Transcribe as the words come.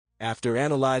After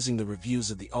analyzing the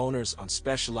reviews of the owners on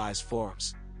specialized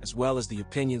forums, as well as the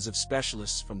opinions of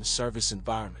specialists from the service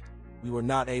environment, we were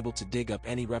not able to dig up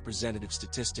any representative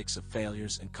statistics of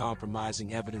failures and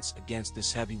compromising evidence against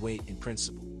this heavyweight in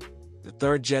principle. The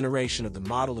third generation of the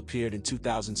model appeared in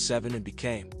 2007 and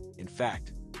became, in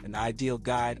fact, an ideal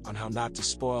guide on how not to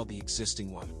spoil the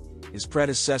existing one. His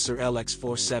predecessor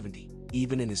LX470,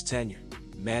 even in his tenure,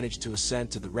 managed to ascend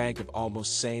to the rank of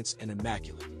almost saints and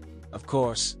immaculate. Of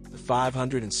course, the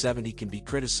 570 can be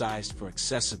criticized for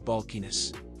excessive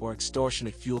bulkiness, for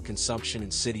extortionate fuel consumption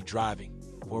in city driving,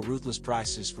 for ruthless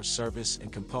prices for service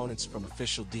and components from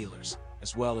official dealers,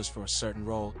 as well as for a certain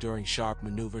role during sharp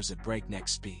maneuvers at breakneck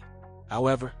speed.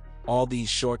 However, all these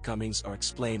shortcomings are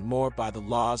explained more by the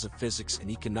laws of physics and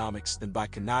economics than by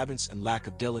connivance and lack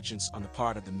of diligence on the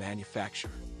part of the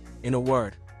manufacturer. In a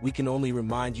word, we can only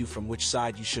remind you from which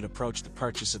side you should approach the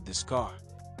purchase of this car,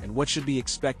 and what should be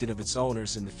expected of its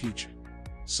owners in the future.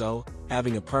 So,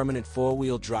 having a permanent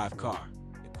four-wheel drive car,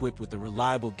 equipped with a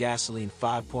reliable gasoline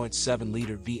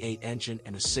 5.7-liter V8 engine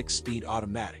and a 6-speed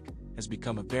automatic, has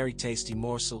become a very tasty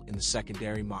morsel in the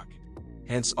secondary market.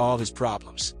 Hence all his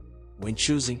problems. When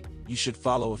choosing, you should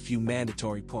follow a few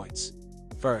mandatory points.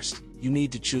 First, you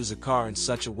need to choose a car in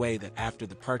such a way that after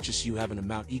the purchase you have an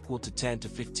amount equal to 10 to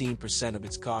 15% of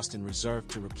its cost in reserve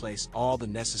to replace all the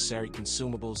necessary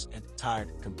consumables and tired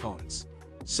components.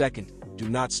 Second, do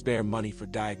not spare money for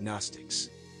diagnostics.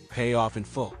 Pay off in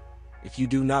full. If you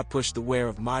do not push the wear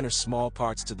of minor small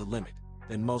parts to the limit,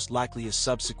 then most likely a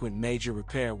subsequent major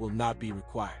repair will not be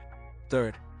required.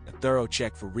 Third, a thorough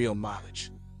check for real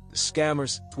mileage. The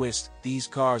scammers twist these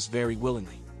cars very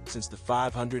willingly, since the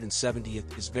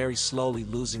 570th is very slowly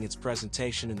losing its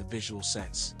presentation in the visual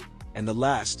sense. And the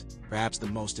last, perhaps the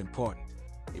most important,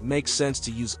 it makes sense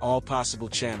to use all possible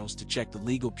channels to check the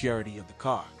legal purity of the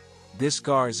car. This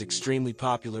car is extremely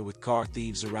popular with car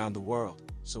thieves around the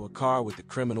world, so a car with a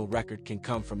criminal record can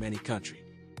come from any country.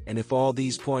 And if all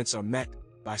these points are met,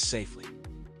 buy safely.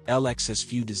 LX has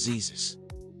few diseases.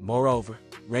 Moreover,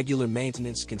 regular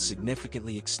maintenance can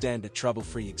significantly extend a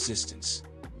trouble-free existence.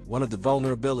 One of the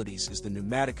vulnerabilities is the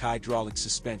pneumatic hydraulic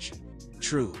suspension.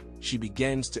 True, she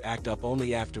begins to act up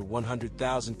only after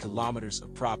 100,000 kilometers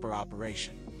of proper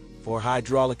operation. For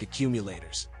hydraulic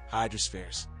accumulators,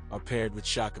 hydrospheres, are paired with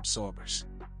shock absorbers.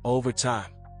 Over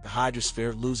time, the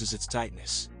hydrosphere loses its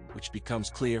tightness, which becomes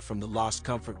clear from the lost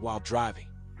comfort while driving.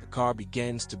 The car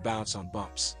begins to bounce on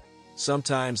bumps.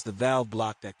 Sometimes the valve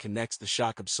block that connects the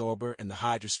shock absorber and the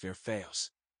hydrosphere fails.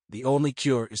 The only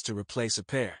cure is to replace a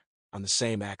pair, on the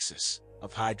same axis,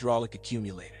 of hydraulic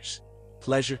accumulators.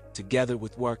 Pleasure, together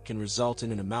with work, can result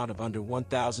in an amount of under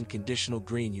 1,000 conditional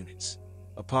green units.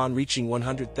 Upon reaching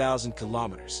 100,000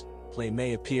 kilometers, play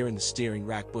may appear in the steering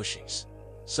rack bushings.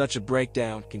 Such a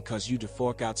breakdown can cause you to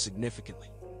fork out significantly.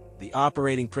 The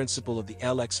operating principle of the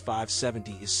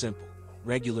LX570 is simple.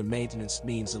 Regular maintenance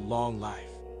means a long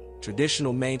life.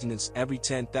 Traditional maintenance every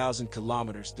 10,000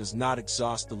 kilometers does not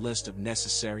exhaust the list of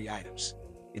necessary items.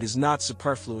 It is not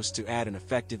superfluous to add an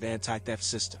effective anti-theft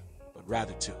system, but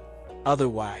rather to.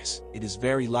 Otherwise, it is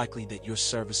very likely that your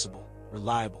serviceable,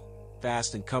 reliable,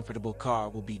 fast and comfortable car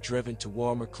will be driven to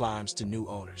warmer climes to new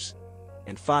owners.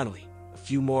 And finally, a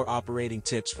few more operating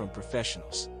tips from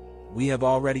professionals. We have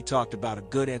already talked about a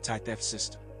good anti-theft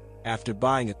system. After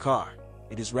buying a car,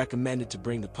 it is recommended to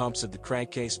bring the pumps of the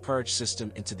crankcase purge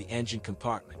system into the engine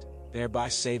compartment, thereby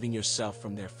saving yourself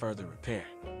from their further repair.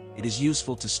 It is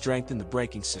useful to strengthen the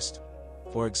braking system,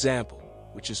 for example,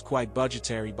 which is quite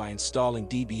budgetary, by installing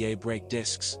DBA brake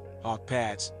discs, hawk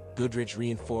pads, Goodrich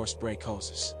reinforced brake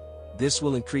hoses. This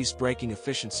will increase braking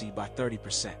efficiency by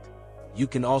 30%. You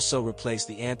can also replace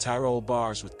the anti-roll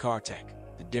bars with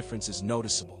CarTech. The difference is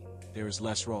noticeable. There is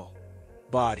less roll.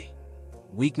 Body.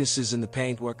 Weaknesses in the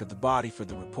paintwork of the body for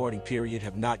the reporting period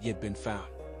have not yet been found.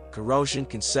 Corrosion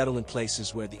can settle in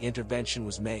places where the intervention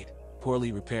was made.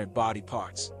 Poorly repaired body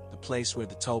parts, the place where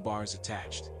the tow bar is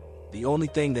attached. The only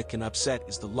thing that can upset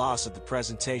is the loss of the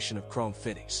presentation of chrome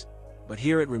fittings. But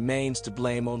here it remains to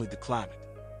blame only the climate.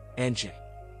 Engine.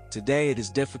 Today it is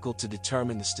difficult to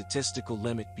determine the statistical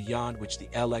limit beyond which the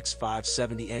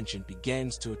LX570 engine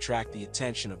begins to attract the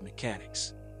attention of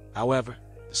mechanics. However,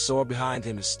 the source behind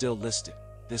him is still listed.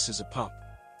 This is a pump.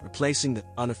 Replacing the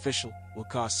unofficial will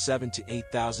cost 7,000 to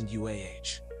 8,000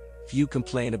 UAH. Few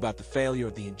complain about the failure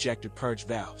of the injector purge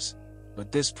valves,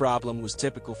 but this problem was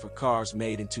typical for cars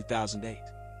made in 2008.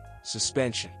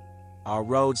 Suspension. Our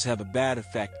roads have a bad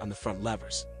effect on the front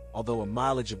levers, although a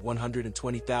mileage of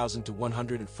 120,000 to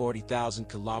 140,000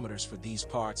 kilometers for these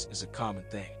parts is a common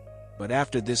thing. But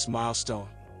after this milestone,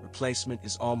 replacement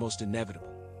is almost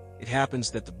inevitable. It happens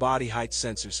that the body height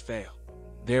sensors fail.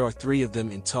 There are 3 of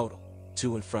them in total,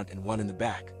 2 in front and 1 in the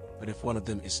back, but if one of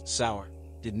them is sour,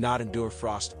 did not endure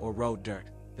frost or road dirt,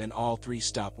 then all 3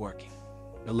 stop working.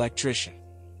 Electrician.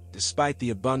 Despite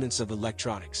the abundance of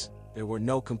electronics, there were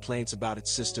no complaints about its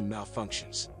system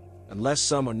malfunctions, unless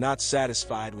some are not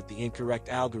satisfied with the incorrect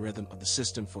algorithm of the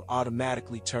system for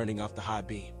automatically turning off the high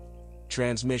beam.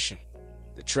 Transmission.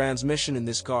 The transmission in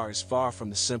this car is far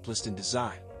from the simplest in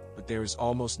design, but there is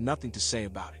almost nothing to say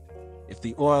about it. If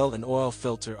the oil and oil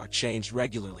filter are changed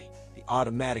regularly, the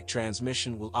automatic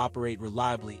transmission will operate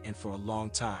reliably and for a long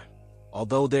time.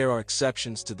 Although there are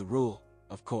exceptions to the rule,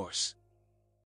 of course.